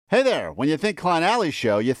Hey there, when you think Klein Alley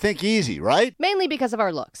Show, you think easy, right? Mainly because of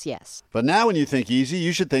our looks, yes. But now when you think easy,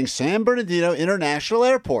 you should think San Bernardino International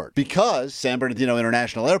Airport. Because San Bernardino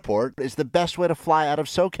International Airport is the best way to fly out of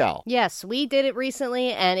SoCal. Yes, we did it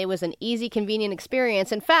recently, and it was an easy, convenient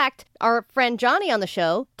experience. In fact, our friend Johnny on the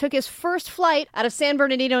show took his first flight out of San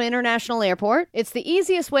Bernardino International Airport. It's the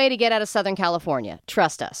easiest way to get out of Southern California.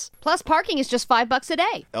 Trust us. Plus, parking is just $5 a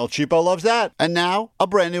day. El Cheapo loves that. And now, a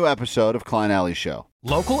brand new episode of Klein Alley Show.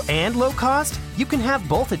 Local and low cost? You can have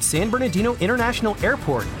both at San Bernardino International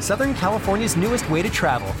Airport, Southern California's newest way to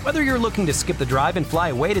travel. Whether you're looking to skip the drive and fly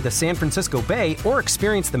away to the San Francisco Bay or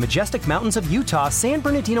experience the majestic mountains of Utah, San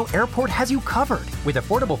Bernardino Airport has you covered. With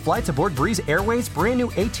affordable flights aboard Breeze Airways' brand new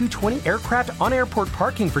A220 aircraft on airport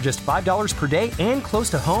parking for just $5 per day and close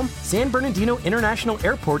to home, San Bernardino International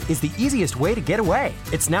Airport is the easiest way to get away.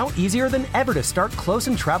 It's now easier than ever to start close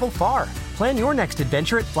and travel far. Plan your next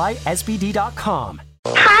adventure at flysbd.com.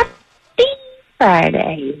 Happy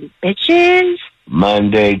Friday, bitches.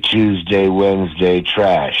 Monday, Tuesday, Wednesday,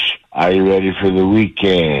 trash. Are you ready for the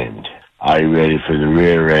weekend? Are you ready for the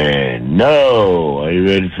rear end? No. Are you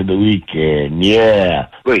ready for the weekend? Yeah.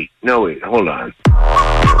 Wait, hold on.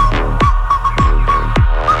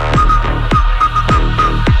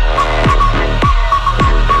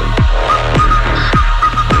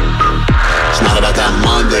 It's not about that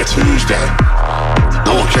Monday, Tuesday.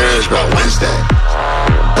 No one cares about Wednesday.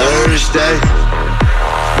 Thursday,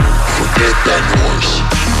 forget that noise.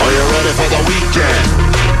 Are you ready for the weekend?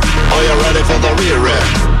 Are you ready for the rear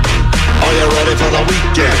end? Are you ready for the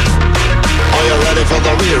weekend? Are you ready for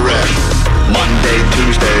the rear end? Monday,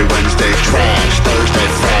 Tuesday, Wednesday, trash. Thursday,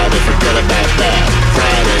 Friday, forget about that.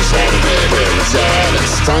 Friday, Saturday, where it's at.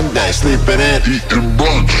 It's Sunday, sleeping in, eating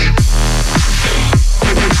brunch.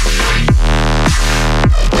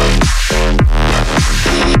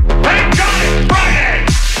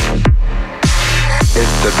 Hit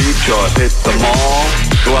the beach or hit the mall.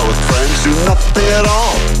 Go out with friends, do nothing at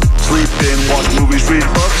all. Sleep in, watch movies, read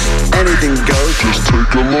books. Anything goes, just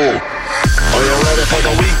take a look. Are you ready for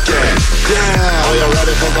the weekend? Yeah. Are you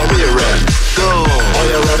ready for the rear end? Go. Are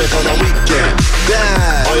you ready for the weekend?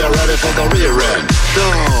 Yeah. Are you ready for the rear end? Go.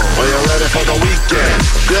 Are you ready for the weekend?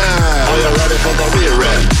 Yeah. Are you ready for the rear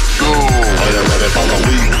end? Go. Are you ready for the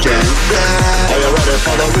weekend? Yeah. Are you ready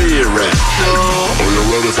for the rear end? Go. Are you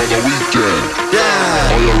ready for the weekend?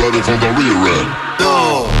 Yeah. Are you ready for the rear end?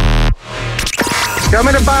 Go.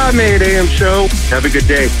 Coming to 5 a.m. show. Have a good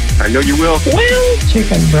day. I know you will. Well,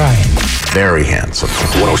 Chicken Brian. Very handsome.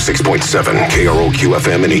 106.7 KROQ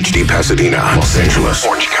FM in HD Pasadena, Los Angeles,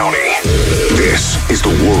 Orange County. This is the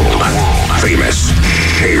world famous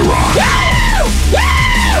K-Rock.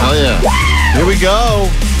 Oh yeah. Here we go.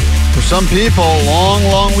 For some people,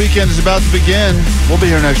 long weekend is about to begin. We'll be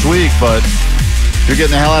here next week, but if you're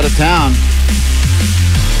getting the hell out of town.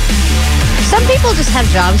 Some people just have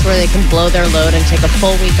jobs where they can blow their load and take a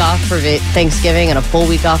full week off for Thanksgiving and a full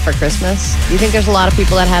week off for Christmas. You think there's a lot of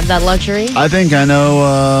people that have that luxury? I think I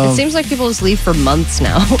know. It seems like people just leave for months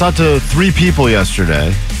now. I talked to 3 people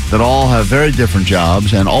yesterday that all have very different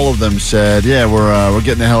jobs, and all of them said, yeah, we're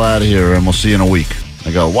getting the hell out of here, and we'll see you in a week.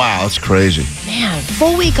 I go, wow, that's crazy. Man,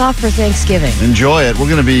 full week off for Thanksgiving. Enjoy it. We're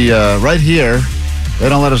going to be right here. They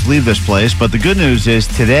don't let us leave this place, but the good news is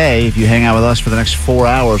today, if you hang out with us for the next 4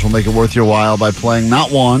 hours, we'll make it worth your while by playing not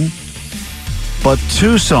 1, but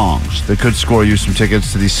 2 songs that could score you some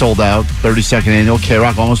tickets to the sold-out 32nd annual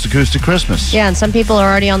K-Rock Almost Acoustic Christmas. Yeah, and some people are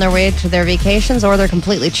already on their way to their vacations, or they're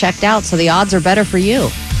completely checked out, so the odds are better for you.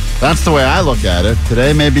 That's the way I look at it.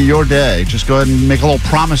 Today may be your day. Just go ahead and make a little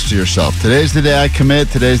promise to yourself. Today's the day I commit.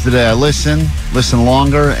 Today's the day I listen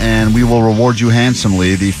longer, and we will reward you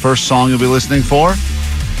handsomely. The first song you'll be listening for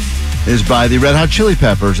is by the Red Hot Chili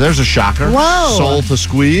Peppers. There's a shocker. Whoa. Soul to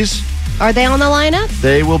Squeeze. Are they on the lineup?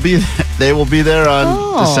 They will be there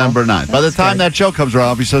on December 9th. By the time that show comes around,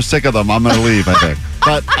 I'll be so sick of them, I'm going to leave, I think.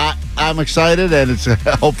 But I'm excited, and it's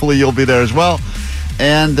hopefully you'll be there as well.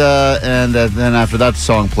 And then after that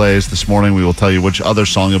song plays this morning, we will tell you which other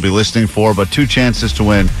song you'll be listening for. But 2 chances to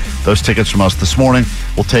win those tickets from us this morning.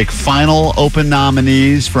 We'll take final open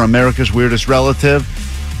nominees for America's Weirdest Relative.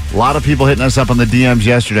 A lot of people hitting us up on the DMs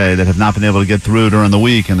yesterday that have not been able to get through during the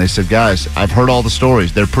week. And they said, guys, I've heard all the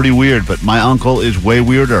stories. They're pretty weird, but my uncle is way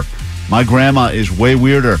weirder. My grandma is way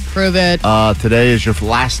weirder. Prove it. Today is your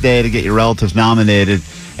last day to get your relatives nominated.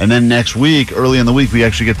 And then next week, early in the week, we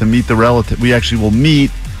actually get to meet the relative. We actually will meet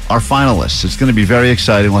our finalists. It's going to be very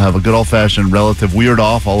exciting. We'll have a good old-fashioned relative weird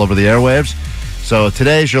off all over the airwaves. So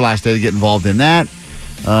today is your last day to get involved in that.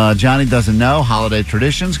 Johnny doesn't know. Holiday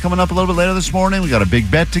traditions coming up a little bit later this morning. We got a big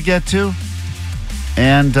bet to get to.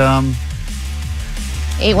 And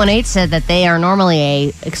 818 said that they are normally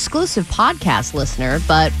a exclusive podcast listener,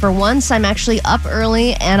 but for once I'm actually up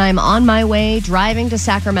early and I'm on my way driving to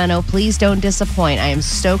Sacramento. Please don't disappoint. I am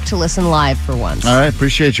stoked to listen live for once. All right,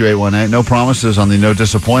 appreciate you, 818. No promises on the no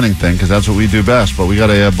disappointing thing because that's what we do best. But we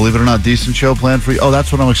got a, believe it or not, decent show planned for you. Oh,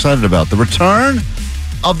 that's what I'm excited about. The return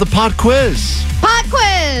of the Pot Quiz. Pot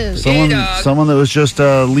Quiz! Someone that was just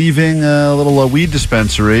leaving a little weed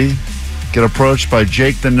dispensary get approached by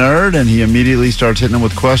Jake the Nerd, and he immediately starts hitting him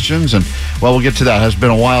with questions. And, well, we'll get to that. It has been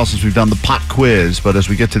a while since we've done the Pot Quiz, but as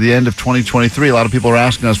we get to the end of 2023, a lot of people are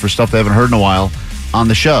asking us for stuff they haven't heard in a while on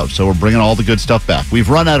the show. So we're bringing all the good stuff back. We've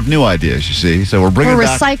run out of new ideas, you see. So we're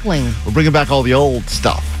recycling. We're bringing back all the old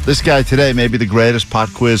stuff. This guy today may be the greatest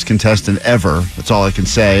Pot Quiz contestant ever. That's all I can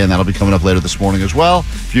say, and that'll be coming up later this morning as well.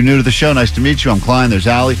 If you're new to the show, nice to meet you. I'm Klein. There's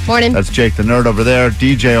Allie. Morning. That's Jake the Nerd over there.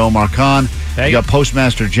 DJ Omar Khan. Hey. You got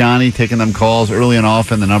Postmaster Johnny taking them calls early and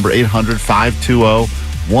often. The number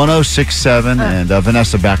 800-520-1067. And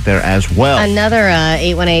Vanessa back there as well. Another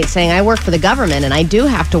 818 saying, I work for the government and I do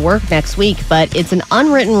have to work next week, but it's an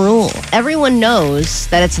unwritten rule. Everyone knows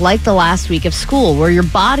that it's like the last week of school where your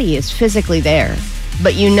body is physically there,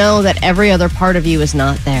 but you know that every other part of you is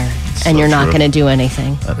not there, and you're not going to do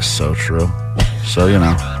anything. That is so true. So,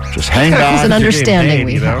 just hang back. It's an understanding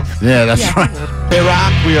we have. Yeah, that's right. Hey,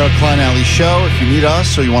 Rock, we are Klein Alley Show. If you need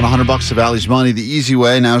us or you want $100 of Allie's money, the easy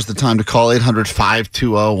way, now's the time to call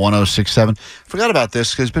 800-520-1067. Forgot about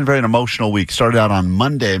this because it's been a very emotional week. Started out on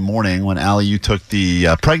Monday morning when, Allie, you took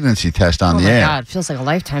the pregnancy test on the air. Oh, my God. It feels like a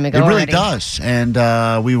lifetime ago It really already. does. And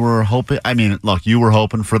we were hoping, look, you were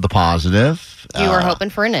hoping for the positive. You were hoping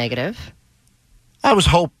for a negative. I was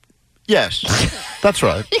Yes, that's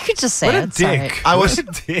right. You could just say what it. A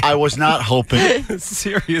dick. I was not hoping.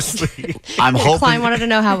 Seriously. I'm hoping. Klein wanted to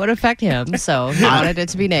know how it would affect him, so he wanted it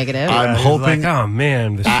to be negative. I'm hoping. Like, oh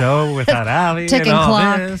man, the show without Allie Ticking and all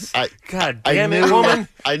clock. this. God damn it, woman.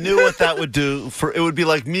 I knew what that would do. It would be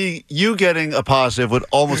like you getting a positive would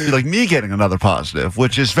almost be like me getting another positive,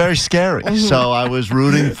 which is very scary. Mm-hmm. So I was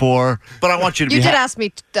rooting for, but I want you to You be. did ask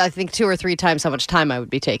me, I think, 2 or 3 times how much time I would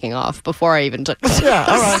be taking off before I even took the test. Yeah,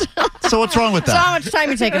 all right. So what's wrong with So that? how much time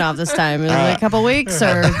are you taking off this time? Is it a couple weeks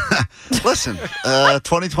or? Listen,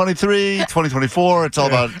 2023, 2024, it's all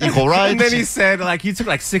about equal rights. And then he said, you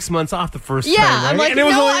took 6 months off the first time, Yeah, right? I'm like, and it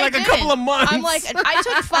was no, only I a couple of months. I'm like, I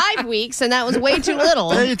took 5 weeks, and that was way too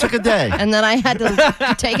little. Yeah, you took a day. And then I had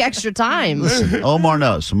to take extra time. Listen, Omar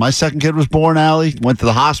knows. So my second kid was born, Allie. Went to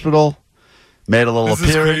the hospital. Made a little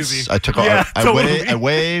appearance. I took. Totally. I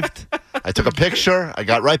waved. I took a picture. I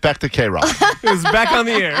got right back to K-Rock. It was back on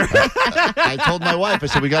the air. I told my wife, I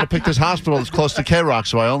said, we got to pick this hospital that's close to K-Rock,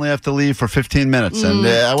 so I only have to leave for 15 minutes. And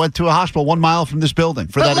I went to a hospital 1 mile from this building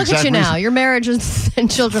for that But look exact at you reason. now. Your marriage and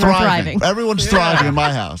children are thriving. Everyone's thriving in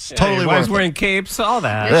my house. Totally Your wife's worth it. wearing capes, all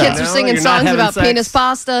that. Your kids are singing You're not songs having about sex. penis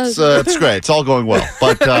pasta. So it's great. It's all going well.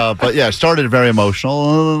 But yeah, it started very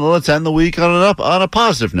emotional. Let's end the week on a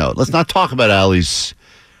positive note. Let's not talk about Allie's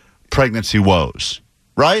pregnancy woes.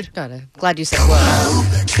 Right? God, glad you said whoa.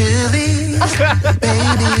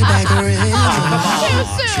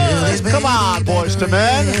 Come on, boys to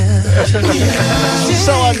men. So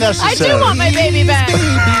unnecessary. I do want my baby back.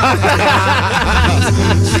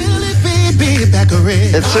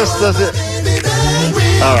 It's just doesn't.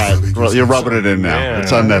 All right, well, you're rubbing it in now. Yeah.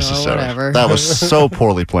 It's unnecessary. Whatever. That was so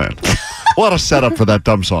poorly planned. What a setup for that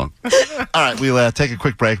dumb song. All right, we'll take a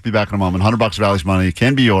quick break. Be back in a moment. $100 of Allie's money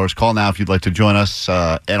can be yours. Call now if you'd like to join us.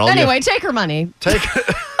 Anyway, take her money. Take.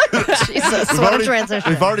 Jesus, what a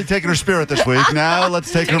transition. We've already taken her spirit this week. Now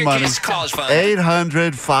let's take her money.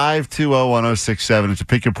 800-520-1067. It's a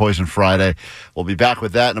Pick Your Poison Friday. We'll be back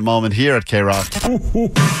with that in a moment here at K-Rock.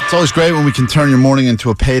 It's always great when we can turn your morning into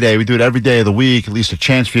a payday. We do it every day of the week, at least a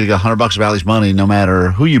chance for you to get $100 of Allie's money no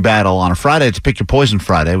matter who you battle. On a Friday, it's Pick Your Poison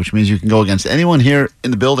Friday, which means you can go against anyone here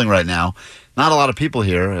in the building right now. Not a lot of people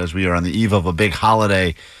here as we are on the eve of a big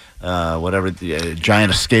holiday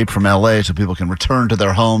giant escape from L.A. so people can return to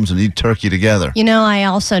their homes and eat turkey together. You know, I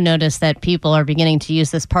also noticed that people are beginning to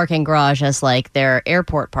use this parking garage as like their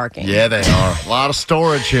airport parking. Yeah, they are. A lot of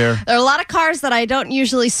storage here. There are a lot of cars that I don't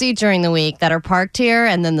usually see during the week that are parked here,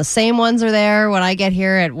 and then the same ones are there when I get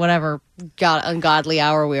here at whatever ungodly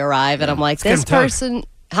hour we arrive, and I'm like, this person...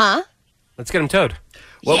 Huh? Let's get him towed.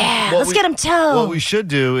 Let's get them towed. What we should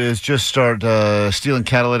do is just start stealing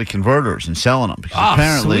catalytic converters and selling them because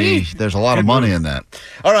apparently there's a lot of money in that.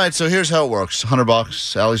 All right, so here's how it works.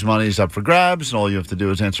 $100. Allie's money is up for grabs, and all you have to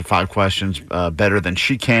do is answer 5 questions better than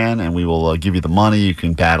she can, and we will give you the money. You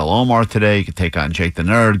can battle Omar today. You can take on Jake the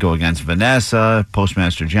Nerd, go against Vanessa,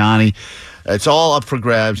 Postmaster Johnny. It's all up for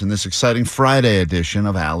grabs in this exciting Friday edition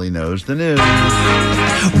of Allie Knows the News.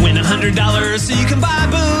 Win $100 so you can buy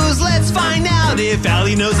booze. Let's find out if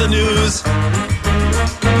Allie knows the news.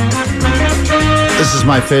 This is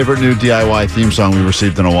my favorite new DIY theme song we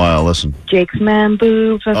received in a while. Listen. Jake's man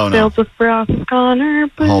boobs are filled with frost on her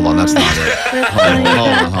boobs. Hold on, that's not it.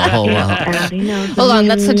 Hold on. Hold on,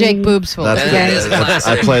 that's the Jake Boobs for.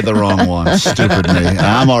 I played the wrong one. Stupid me.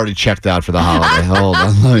 I'm already checked out for the holiday. Hold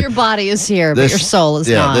on. Your body is here, but your soul is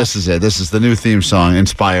not. Yeah, this is it. This is the new theme song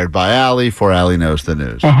inspired by Allie for Allie Knows the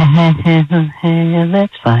News.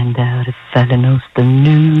 Let's find out if Allie knows the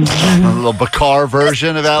news. A little Bakar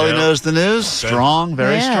version of Allie Knows the News. Strong,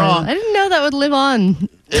 very strong. I didn't know that would live on.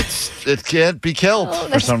 It can't be killed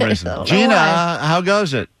for some reason. Gina, how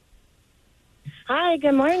goes it? Hi,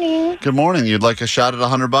 good morning. Good morning. You'd like a shot at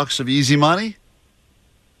 $100 of easy money?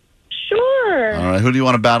 Sure. All right. Who do you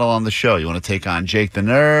want to battle on the show? You want to take on Jake the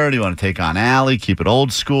Nerd? You want to take on Allie? Keep it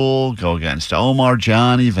old school. Go against Omar,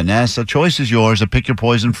 Johnny, Vanessa. Choice is yours. A Pick Your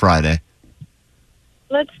Poison Friday.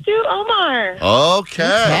 Let's do Omar.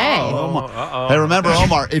 Okay. Omar. Hey, remember,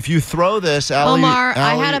 Omar, if you throw this, Allie... Omar,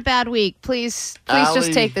 I had a bad week. Please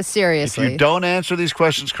just take this seriously. If you don't answer these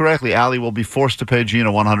questions correctly, Allie will be forced to pay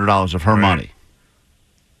Gina $100 of her money.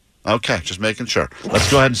 Okay, just making sure.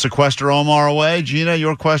 Let's go ahead and sequester Omar away. Gina,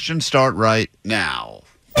 your questions start right now.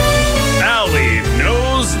 Allie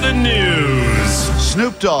Knows the News.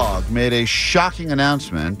 Snoop Dogg made a shocking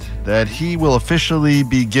announcement that he will officially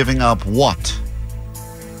be giving up what?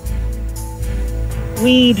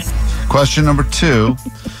 Weed. Question number 2.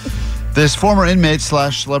 This former inmate /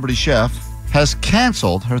 celebrity chef has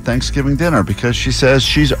canceled her Thanksgiving dinner because she says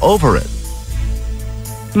she's over it.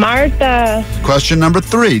 Martha. Question number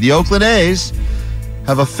 3. The Oakland A's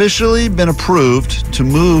have officially been approved to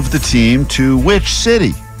move the team to which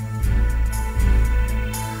city?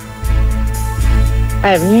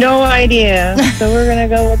 I have no idea. So we're going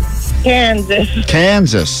to go with Kansas.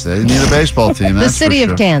 Kansas. They need a baseball team. The That's city for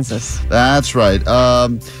sure. of Kansas. That's right.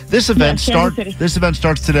 This event City. This event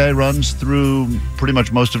starts today, runs through pretty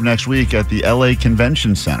much most of next week at the LA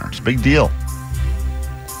Convention Center. It's a big deal.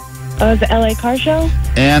 Oh, the LA Car Show?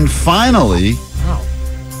 And finally,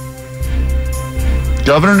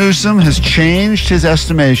 Governor Newsom has changed his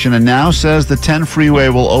estimation and now says the 10 freeway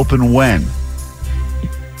will open when?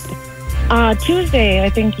 Tuesday, I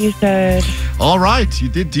think you said. All right. You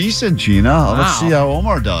did decent, Gina. Wow. Let's see how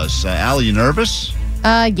Omar does. Allie, you nervous?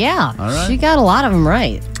 Yeah. All right. She got a lot of them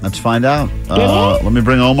right. Let's find out. Let me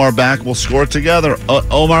bring Omar back. We'll score it together.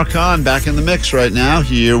 Omar Khan back in the mix right now.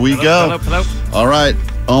 Here we go. Hello. All right.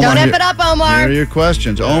 Omar, Don't F it up, Omar. Here are your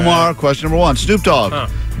questions. Omar, question number 1. Snoop Dogg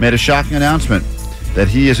made a shocking announcement that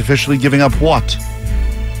he is officially giving up what?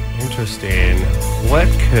 Interesting. What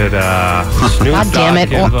could Snoop God damn Dogg it.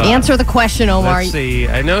 give up? Answer the question, Omar. Let's see.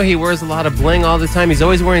 I know he wears a lot of bling all the time. He's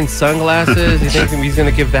always wearing sunglasses. You think he's going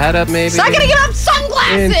to give that up, maybe? He's not going to give up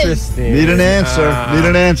sunglasses. Interesting. Need an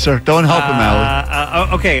answer. Don't help him,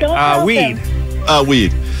 Allie. Okay. Weed.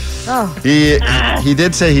 Weed. Oh. He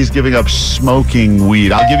did say he's giving up smoking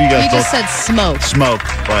weed. I'll give you guys He both just said smoke. smoke,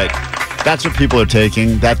 but that's what people are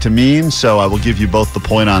taking that to mean, so I will give you both the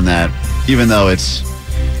point on that, even though it's...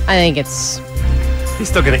 I think it's... He's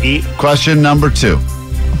still going to eat. Question number 2.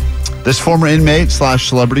 This former inmate /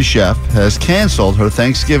 celebrity chef has canceled her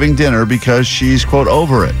Thanksgiving dinner because she's, quote,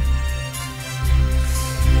 over it.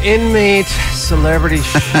 Inmate, celebrity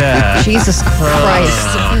chef. Jesus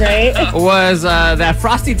Christ. Right? Was that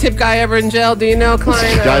frosty tip guy ever in jail? Do you know,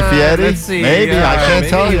 Klein? Guy Fieri? Let's see. Maybe. I can't maybe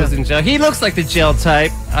tell he you. was in jail. He looks like the jail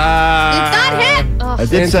type. It's not him. I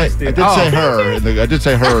did say her. I did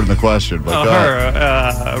say her in the question, but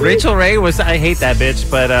her. Rachel Ray was. I hate that bitch,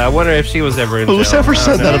 but I wonder if she was ever in jail. who's ever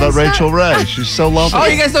said that about Rachel Ray? She's so lovely. Oh,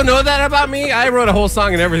 you guys don't know that about me? I wrote a whole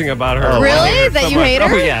song and everything about her. Oh, Really? That you hate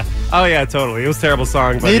her? Oh yeah, totally. It was a terrible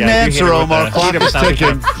song. But Need an yeah, you hate answer, it with Omar. the- Clock hate it is without the-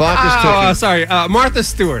 ticking. Clock is ticking. Oh, sorry. Martha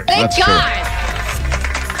Stewart. Thank That's God.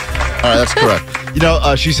 All right, that's correct. You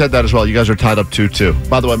know, she said that as well. You guys are tied up 2-2.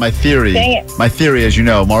 By the way, my theory, as you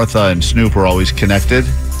know, Martha and Snoop are always connected.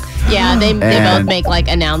 Yeah, they both And make like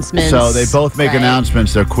announcements. So they both make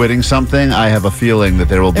announcements. They're quitting something. I have a feeling that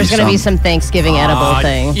there will There's be going to be some Thanksgiving edible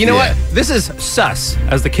thing. You know what? This is sus,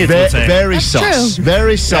 as the kids would say. Very That's sus. true.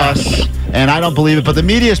 Very sus. And I don't believe it, but the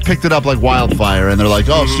media's picked it up like wildfire, and they're like,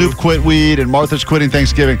 oh, Snoop quit weed, and Martha's quitting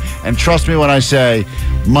Thanksgiving. And trust me when I say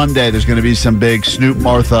Monday there's going to be some big Snoop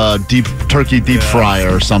Martha turkey deep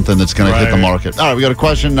fryer or something that's going to hit the market. All right, we got a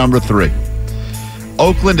question number 3.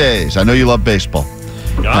 Oakland A's, I know you love baseball,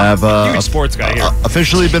 have huge sports guy here.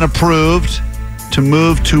 Officially been approved to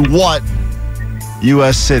move to what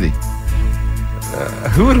U.S. city?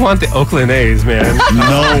 Who would want the Oakland A's, man?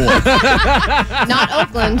 No one. Not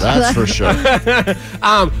Oakland. That's for sure.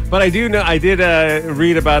 But I do know, I did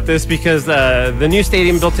read about this because the new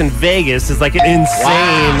stadium built in Vegas is like an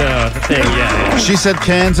insane thing. Yeah. She said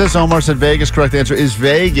Kansas. Omar said Vegas. Correct answer is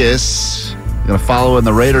Vegas. Going to follow in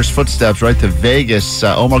the Raiders' footsteps right to Vegas.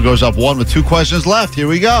 Omar goes up 1 with 2 questions left. Here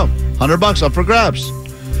we go. $100 up for grabs.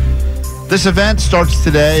 This event starts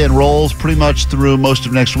today and rolls pretty much through most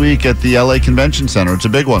of next week at the LA Convention Center. It's a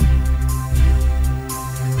big one.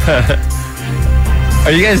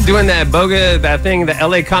 Are you guys doing that thing, the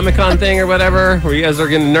LA Comic-Con thing or whatever, where you guys are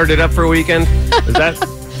going to nerd it up for a weekend? Is that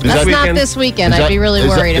That's not this weekend. I'd be really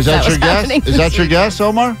worried if that was happening. Is that your guess,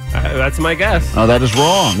 Omar? That's my guess. Oh, that is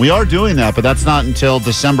wrong. We are doing that, but that's not until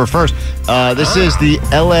December 1st. This is the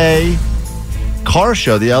LA car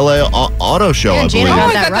show, the LA Auto Show, I believe.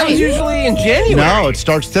 I thought that was usually in January. No, it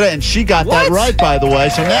starts today, and she got that right, by the way.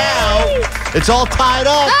 So now it's all tied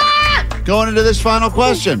up going into this final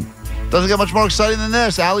question. Doesn't get much more exciting than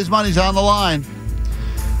this. Allie's money's on the line.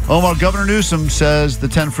 Omar, Governor Newsom says the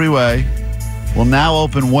 10 freeway will now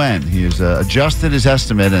open when? He has adjusted his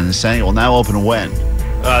estimate and is saying it will now open when?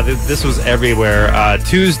 This was everywhere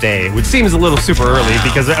Tuesday, which seems a little super early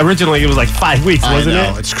because originally it was like 5 weeks, wasn't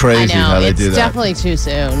it? It's crazy how they do that. It's definitely too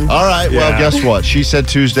soon. All right, well, guess what? She said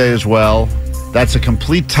Tuesday as well. That's a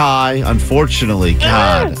complete tie, unfortunately.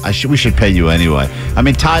 God, we should pay you anyway. I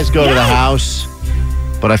mean, ties go to the house,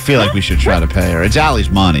 but I feel like we should try to pay her. It's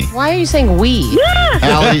Allie's money. Why are you saying we?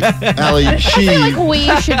 Allie, I feel like we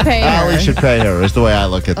should pay her. Allie should pay her is the way I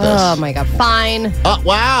look at this. Oh, my God. Fine.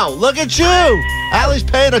 Wow, look at you. Allie's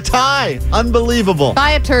paying a tie. Unbelievable.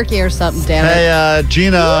 Buy a turkey or something, damn it. Hey,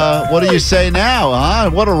 Gina, what do you say now,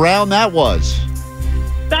 huh? What a round that was.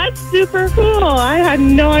 That's super cool. I had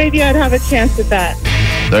no idea I'd have a chance at that.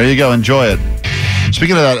 There you go. Enjoy it.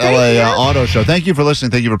 Speaking of that LA Auto Show, thank you for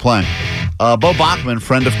listening. Thank you for playing. Bo Bachman,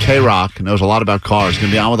 friend of K-Rock, knows a lot about cars. Going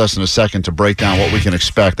to be on with us in a second to break down what we can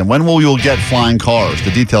expect. And when will you get flying cars?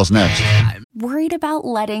 The details next. Worried about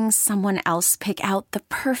letting someone else pick out the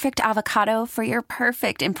perfect avocado for your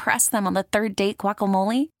perfect impress them on the third date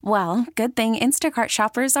guacamole? Well, good thing Instacart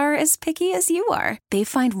shoppers are as picky as you are. They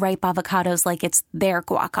find ripe avocados like it's their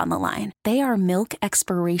guac on the line. They are milk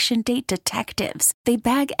expiration date detectives. They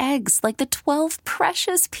bag eggs like the 12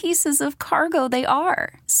 precious pieces of cargo they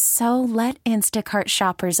are. So let Instacart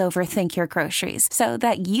shoppers overthink your groceries so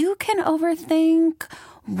that you can overthink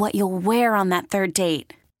what you'll wear on that third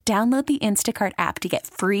date. Download the Instacart app to get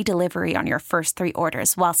free delivery on your first 3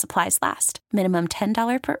 orders while supplies last. Minimum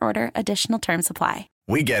 $10 per order. Additional terms apply.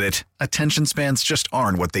 We get it. Attention spans just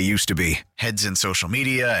aren't what they used to be. Heads in social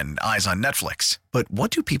media and eyes on Netflix. But what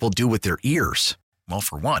do people do with their ears? Well,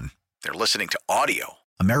 for one, they're listening to audio.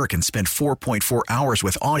 Americans spend 4.4 hours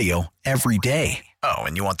with audio every day. Oh,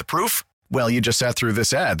 and you want the proof? Well, you just sat through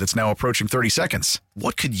this ad that's now approaching 30 seconds.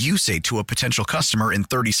 What could you say to a potential customer in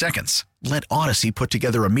 30 seconds? Let Odyssey put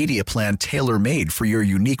together a media plan tailor-made for your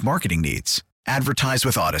unique marketing needs. Advertise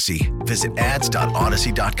with Odyssey. Visit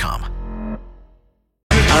ads.odyssey.com.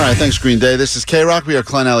 All right, thanks, Green Day. This is K-Rock. We are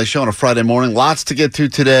Klein Alley Show on a Friday morning. Lots to get to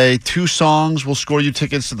today. 2 songs will score you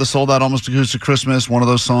tickets to the sold-out Almost Acoustic Christmas. One of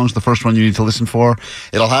those songs, the first one you need to listen for.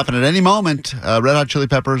 It'll happen at any moment. Red Hot Chili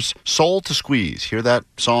Peppers, Soul to Squeeze. Hear that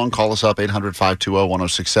song? Call us up,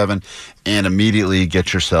 800-520-1067, and immediately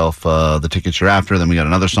get yourself the tickets you're after. Then we got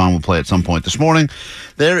another song we'll play at some point this morning.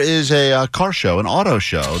 There is a car show, an auto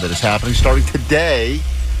show that is happening starting today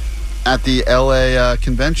at the LA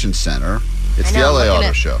Convention Center. It's the LA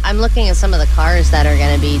Auto Show. I'm looking at some of the cars that are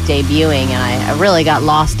going to be debuting, and I really got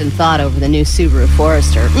lost in thought over the new Subaru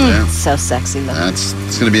Forester. It's so sexy looking. It's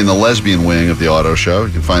going to be in the lesbian wing of the auto show.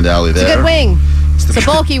 You can find Allie there. It's a good wing. It's a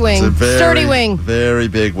bulky wing. It's a very, sturdy wing. Very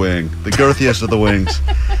big wing. The girthiest of the wings.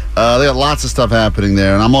 They got lots of stuff happening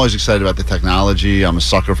there, and I'm always excited about the technology. I'm a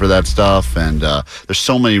sucker for that stuff, and there's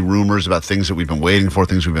so many rumors about things that we've been waiting for,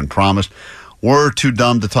 things we've been promised. we're too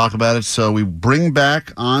dumb to talk about it, so we bring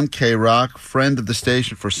back on K-Rock, friend of the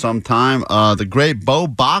station for some time, the great Bo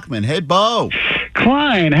Bachman. Hey, Bo.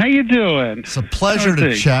 Klein, how you doing? It's a pleasure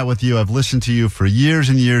to chat with you. I've listened to you for years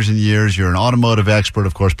and years and years. You're an automotive expert.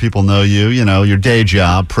 Of course, people know you. You know, your day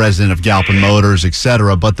job, president of Galpin Motors,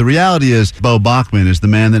 etc. But the reality is, Bo Bachman is the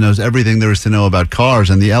man that knows everything there is to know about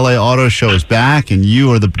cars. And the LA Auto Show is back, and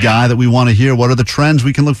you are the guy that we want to hear. What are the trends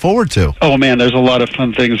we can look forward to? Oh, man, there's a lot of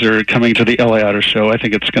fun things that are coming to the LA Auto Show. I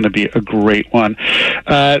think it's going to be a great one.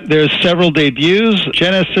 There's several debuts.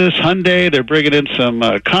 Genesis, Hyundai, they're bringing in some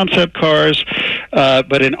concept cars.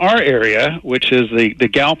 But in our area, which is the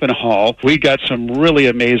Galpin Hall, we got some really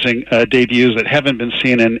amazing debuts that haven't been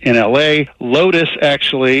seen in L.A. Lotus,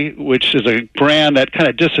 actually, which is a brand that kind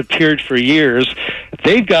of disappeared for years,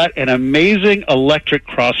 they've got an amazing electric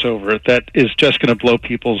crossover that is just going to blow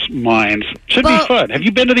people's minds. Should be fun. Have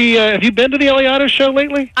you been to the LA Auto Show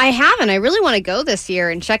lately? I haven't. I really want to go this year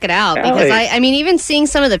and check it out because I mean, even seeing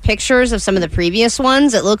some of the pictures of some of the previous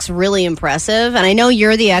ones, it looks really impressive. And I know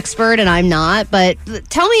you're the expert and I'm not, but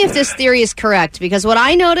tell me if this theory is correct, because what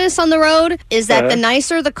I notice on the road is that the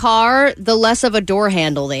nicer the car, the less of a door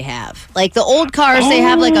handle they have. Like the old cars, they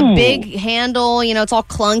have like a big handle, you know, it's all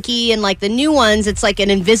clunky, and like the new ones, it's like an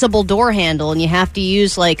invisible door handle, and you have to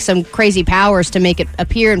use like some crazy powers to make it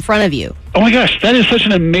appear in front of you. Oh, my gosh, that is such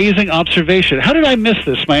an amazing observation. How did I miss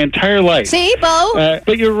this my entire life? See, Bo?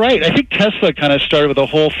 But you're right. I think Tesla kind of started with a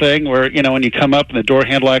whole thing where, you know, when you come up and the door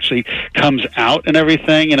handle actually comes out and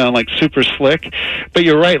everything, you know, like super slick. But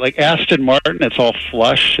you're right, like Aston Martin, it's all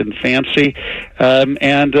flush and fancy.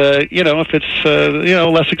 You know, if it's, you know,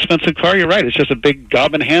 a less expensive car, you're right. It's just a big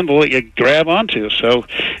gobbin handle that you grab onto. So,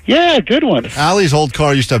 yeah, good one. Allie's old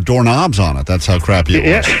car used to have doorknobs on it. That's how crappy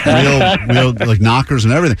it was. Real, like knockers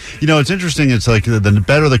and everything. You know, it's interesting. It's like the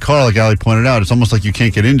better the car, like Allie pointed out, it's almost like you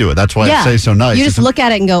can't get into it. That's why it stays so nice. You just look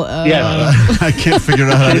at it and go, I can't figure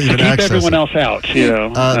out how to even keep access everyone it. else out, you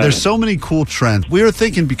know. There's so many cool trends. We were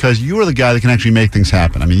thinking, because you are the guy that can actually make things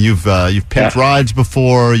happen. I mean, you've picked rides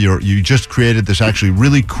before. You just created this actually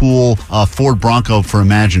really cool Ford Bronco for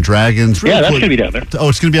Imagine Dragons. Really that's cool. going to be down there. Oh,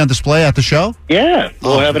 it's going to be on display at the show? Yeah,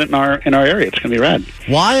 we'll have it in our area. It's going to be rad.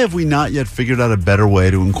 Why have we not yet figured out a better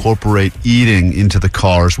way to incorporate eating into the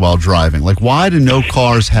cars while driving? Like, why do no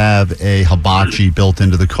cars have a hibachi built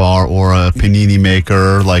into the car, or a panini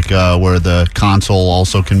maker, like where the console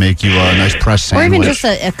also can make you a nice press sandwich? Or even just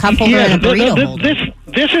a cup holder and a burrito holder.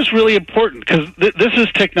 This is really important, because this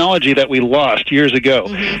is technology that we lost years ago,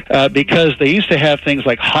 because they used to have things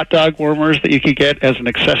like hot dog warmers that you could get as an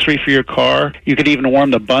accessory for your car. You could even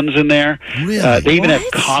warm the buns in there. Really? They even had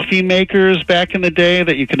coffee makers back in the day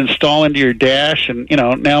that you could install into your dash. And, you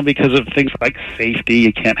know, now because of things like safety,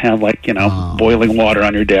 you can't have, like, you know, boiling water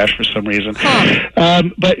on your dash for some reason.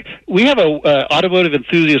 But we have a automotive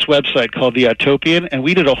enthusiast website called The Autopian, and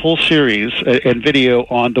we did a whole series and video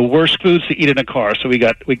on the worst foods to eat in a car. So we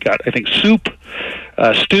got I think soup,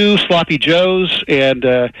 stew, sloppy joes, and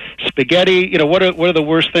spaghetti. You know, what are the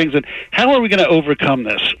worst things, and how are we going to overcome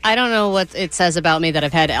this? I don't know what it says about me that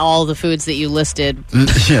I've had all the foods that you listed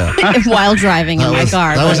Yeah. while driving in my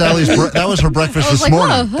car. That was Allie's. That was her breakfast this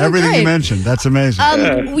morning. Everything you mentioned. That's amazing.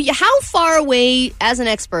 How far away, as an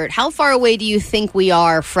expert, how far away do you think we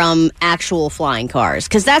are from actual flying cars?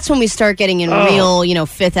 Because that's when we start getting in real, you know,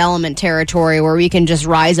 Fifth Element territory, where we can just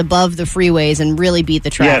rise above the freeways and really beat the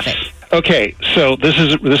traffic. Yes. Okay, so this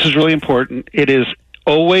is really important. It is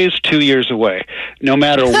always 2 years away, no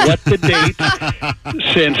matter what the date.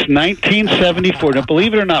 Since 1974. Now,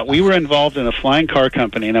 believe it or not, we were involved in a flying car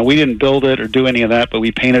company. Now, we didn't build it or do any of that, but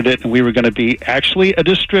we painted it, and we were going to be actually a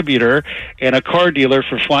distributor and a car dealer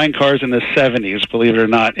for flying cars in the 70s, believe it or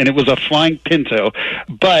not, and it was a flying Pinto.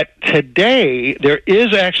 But today, there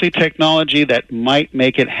is actually technology that might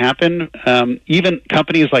make it happen. Even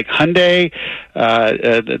companies like Hyundai,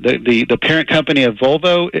 the parent company of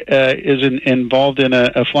Volvo, is involved in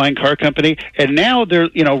a flying car company, and now they're,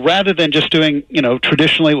 you know, rather than just doing, you know,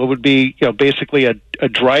 traditionally what would be, you know, basically a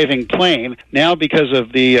driving plane, now because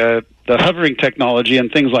of the hovering technology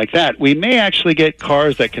and things like that, we may actually get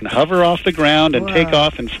cars that can hover off the ground and take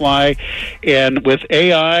off and fly. And with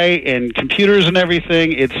AI and computers and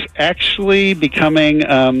everything, it's actually becoming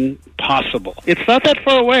possible. It's not that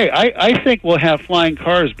far away. I think we'll have flying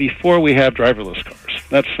cars before we have driverless cars.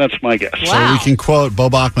 That's my guess. So we can quote Bo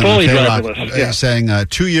Bachman Fully on K-Rock driverless, saying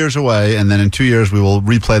 2 years away, and then in 2 years we will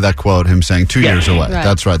replay that quote, him saying 2 years away. Right.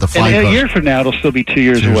 That's right. The flying and a cars. year from now, it'll still be 2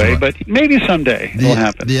 years away, but maybe someday it'll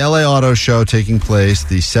happen. The LA Auto Show taking place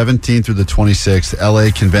the 17th through the 26th,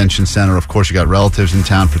 LA Convention Center. Of course, you got relatives in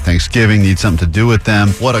town for Thanksgiving, need something to do with them.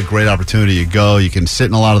 What a great opportunity. You go, you can sit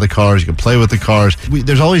in a lot of the cars, you can play with the cars.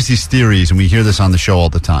 There's always these theories, and we hear this on the show all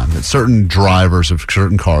the time, that certain drivers of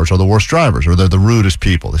certain cars are the worst drivers, or they're the rudest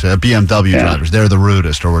people. They say BMW drivers, they're the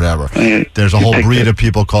rudest, or whatever. There's a whole breed of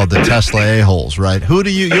people called the Tesla a-holes, right?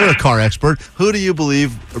 You're a car expert. Who do you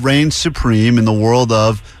believe reigns supreme in the world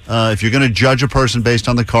of, if you're going to judge a person based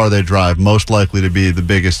on the car they drive, most likely to be the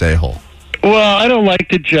biggest a-hole? Well, I don't like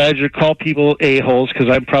to judge or call people a-holes because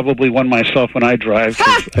I'm probably one myself when I drive.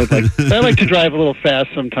 'Cause I like to drive a little fast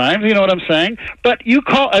sometimes, you know what I'm saying? But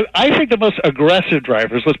I think the most aggressive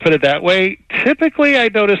drivers, let's put it that way, typically I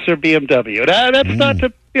notice they're BMW. That's not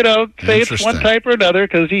to, say it's one type or another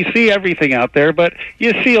because you see everything out there, but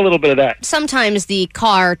you see a little bit of that. Sometimes the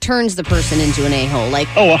car turns the person into an a-hole.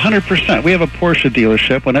 100%. We have a Porsche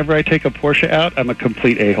dealership. Whenever I take a Porsche out, I'm a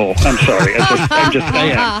complete a-hole. I'm sorry.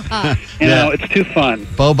 I am. It's too fun.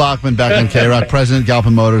 Bo Bachman back on K-Rock, President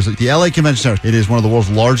Galpin Motors. The LA Convention Center, it is one of the world's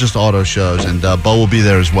largest auto shows, and Bo will be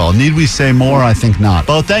there as well. Need we say more? I think not.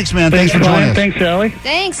 Bo, thanks, man. Thanks for joining us. Thanks, Allie.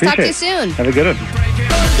 Thanks. Talk to you soon. Have a good one.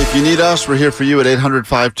 If you need us, we're here for you at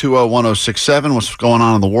 800-520-1067. What's going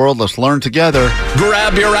on in the world? Let's learn together.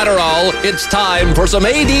 Grab your Adderall. It's time for some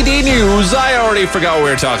ADD news. I already forgot what we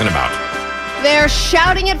were talking about. They're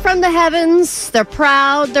shouting it from the heavens. They're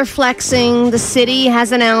proud. They're flexing. The city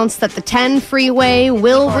has announced that the 10 freeway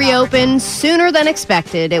will reopen sooner than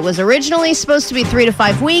expected. It was originally supposed to be 3 to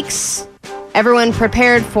 5 weeks. Everyone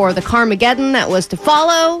prepared for the Carmageddon that was to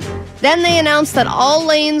follow. Then they announced that all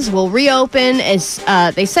lanes will reopen as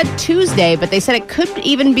they said Tuesday, but they said it could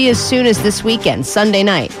even be as soon as this weekend, Sunday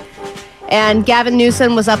night. And Gavin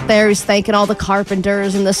Newsom was up there. He's thanking all the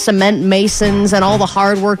carpenters and the cement masons and all the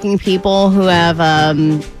hardworking people who have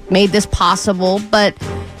made this possible. But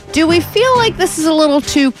do we feel like this is a little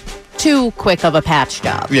too quick of a patch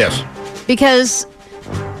job? Yes. Because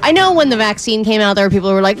I know when the vaccine came out, there were people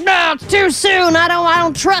who were like, "No, it's too soon. I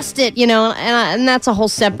don't trust it." And that's a whole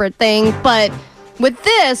separate thing. But with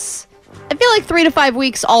this, I feel like 3 to 5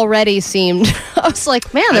 weeks already seemed. I was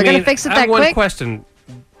like, man, they're going to fix it that quick. I have one question.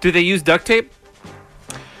 Do they use duct tape?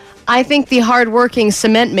 I think the hardworking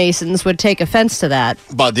cement masons would take offense to that.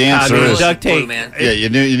 But the answer is duct tape. Yeah, you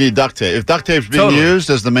need duct tape. If duct tape's being used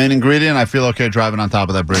as the main ingredient, I feel okay driving on top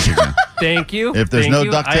of that bridge again. Thank you. If there's no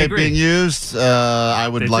duct tape being used, I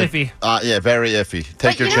would it's iffy. Very iffy.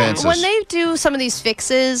 Take your chances. When they do some of these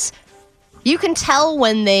fixes, you can tell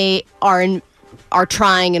when they are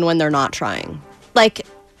trying and when they're not trying.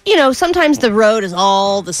 Sometimes the road is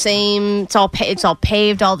all the same. It's all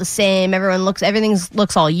paved all the same. Everything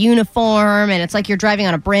looks all uniform, and it's like you're driving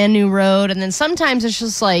on a brand new road. And then sometimes it's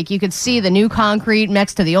just like you could see the new concrete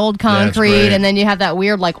next to the old concrete, and then you have that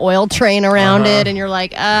weird oil train around it, and you're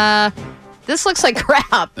like, this looks like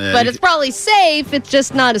crap. Yeah, but it's probably safe. It's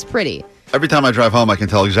just not as pretty. Every time I drive home, I can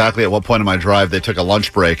tell exactly at what point in my drive they took a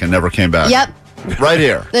lunch break and never came back. Yep. Right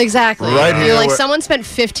here. Exactly. Right here. You're like, someone spent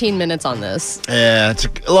 15 minutes on this. Yeah.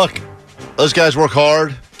 Look, those guys work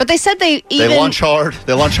hard. But they said they lunch hard.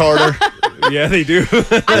 They lunch harder. Yeah, they do.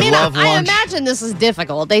 I imagine this is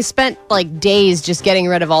difficult. They spent days just getting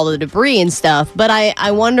rid of all the debris and stuff. But I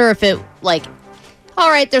wonder if it all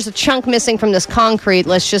right, there's a chunk missing from this concrete.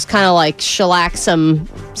 Let's just kind of shellac some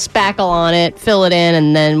spackle on it, fill it in,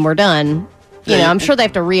 and then we're done. I'm sure they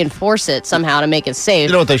have to reinforce it somehow to make it safe.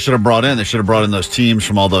 You know what they should have brought in? They should have brought in those teams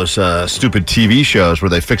from all those stupid TV shows where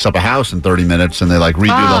they fix up a house in 30 minutes and they redo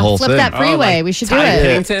the whole flip thing. That freeway. We should do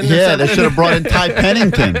it. Yeah, they should have brought in Ty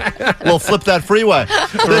Pennington. We'll flip that freeway.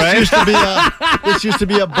 This used to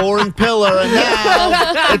be a boring pillar, and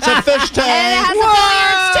now it's a fish tank. And it has a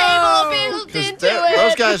billiards table built into it.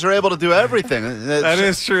 Those guys are able to do everything. That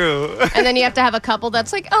is true. And then you have to have a couple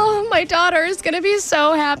that's like, oh, my daughter is going to be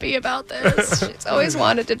so happy about this. She's always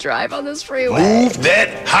wanted to drive on this freeway. Move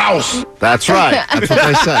that house. That's right. That's what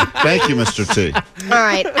they said. Thank you, Mr. T. All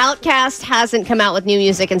right. Outkast hasn't come out with new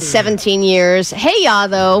music in 17 years. Hey Ya,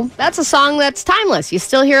 though, that's a song that's timeless. You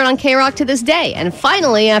still hear it on K-Rock to this day. And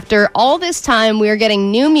finally, after all this time, we are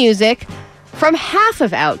getting new music from half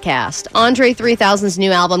of Outkast. Andre 3000's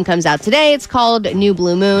new album comes out today. It's called New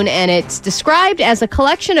Blue Moon, and it's described as a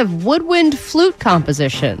collection of woodwind flute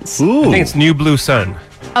compositions. Ooh. I think it's New Blue Sun.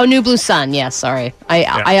 Oh, New Blue Sun. Yeah, sorry. I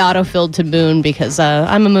autofilled to moon because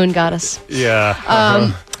I'm a moon goddess.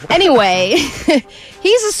 Yeah. Anyway,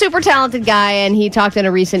 he's a super talented guy, and he talked in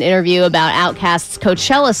a recent interview about Outkast's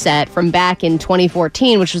Coachella set from back in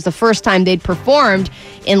 2014, which was the first time they'd performed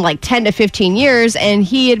in like 10 to 15 years, and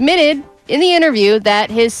he admitted in the interview that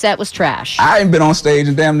his set was trash. I ain't been on stage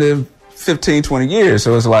in damn near 15, 20 years,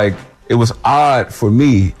 so it's like, it was odd for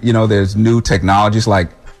me. You know, there's new technologies like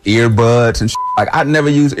earbuds and shit. Like, I'd never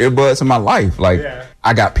used earbuds in my life. Like,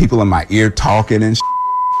 I got people in my ear talking and shit.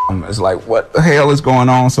 It's like, what the hell is going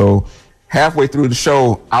on? So halfway through the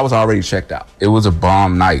show, I was already checked out. It was a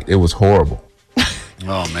bomb night. It was horrible.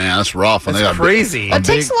 Oh, man, that's rough. That's crazy. It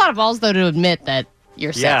takes a lot of balls, though, to admit that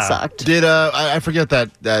your set sucked. Did I forget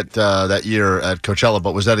that year at Coachella,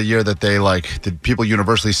 but was that a year that they, like, did people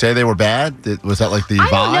universally say they were bad? Was that, like, the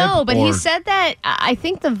vibe? I don't know, but he said that, I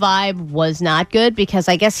think the vibe was not good because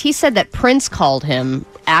I guess he said that Prince called him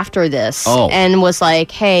after this and was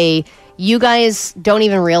like, hey, you guys don't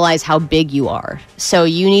even realize how big you are. So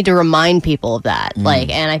you need to remind people of that.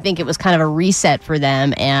 And I think it was kind of a reset for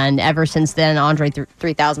them. And ever since then, Andre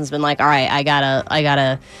 3000's been like, all right, I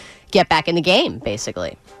gotta get back in the game,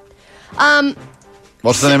 basically.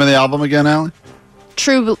 What's the name of the album again, Allie?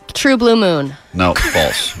 True Blue Moon. No,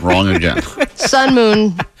 false. Wrong again. Sun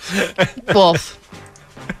Moon Wolf.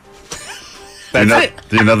 Do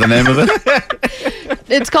you know the name of it?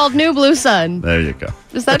 It's called New Blue Sun. There you go.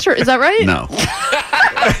 Is that true? Is that right? No.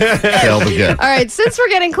 Failed again. All right, since we're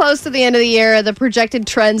getting close to the end of the year, the projected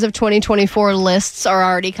trends of 2024 lists are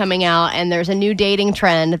already coming out, and there's a new dating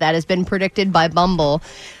trend that has been predicted by Bumble.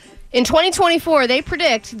 In 2024, they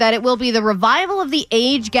predict that it will be the revival of the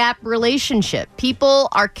age gap relationship. People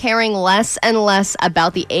are caring less and less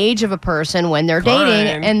about the age of a person when they're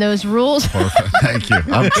dating, and those rules... Perfect. Thank you.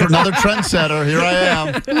 I'm another trendsetter. Here I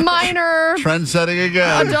am. Minor. Trendsetting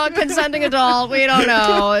again. Adult, consenting adult. We don't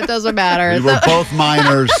know. It doesn't matter. We were both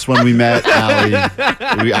minors when we met,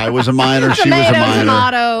 Allie. I was a minor. She was a minor.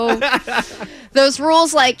 Motto. Those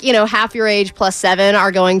rules, like, half your age plus 7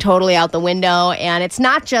 are going totally out the window. And it's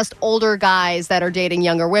not just older guys that are dating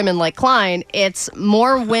younger women like Klein. It's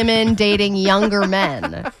more women dating younger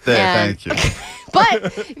men. Thank you. But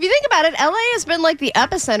if you think about it, LA has been like the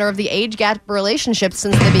epicenter of the age gap relationship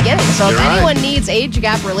since the beginning. So if anyone needs age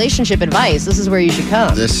gap relationship advice, this is where you should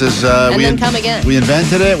come. This is then come again. We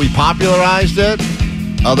invented it. We popularized it.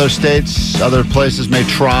 Other states, other places may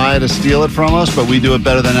try to steal it from us, but we do it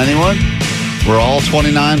better than anyone. We're all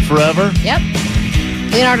 29 forever. Yep.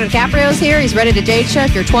 Leonardo DiCaprio's here. He's ready to date you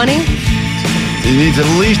if you're 20. He needs at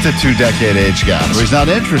least a 2-decade age gap, or he's not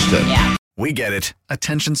interested. Yeah. We get it.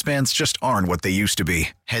 Attention spans just aren't what they used to be.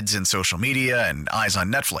 Heads in social media and eyes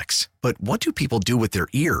on Netflix. But what do people do with their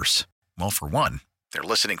ears? Well, for one, they're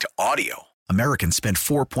listening to audio. Americans spend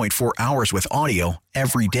 4.4 hours with audio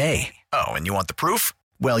every day. Oh, and you want the proof?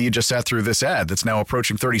 Well, you just sat through this ad that's now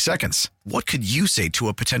approaching 30 seconds. What could you say to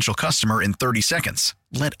a potential customer in 30 seconds?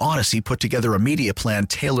 Let Odyssey put together a media plan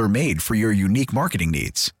tailor-made for your unique marketing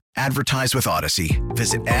needs. Advertise with Odyssey.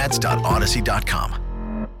 Visit ads.odyssey.com.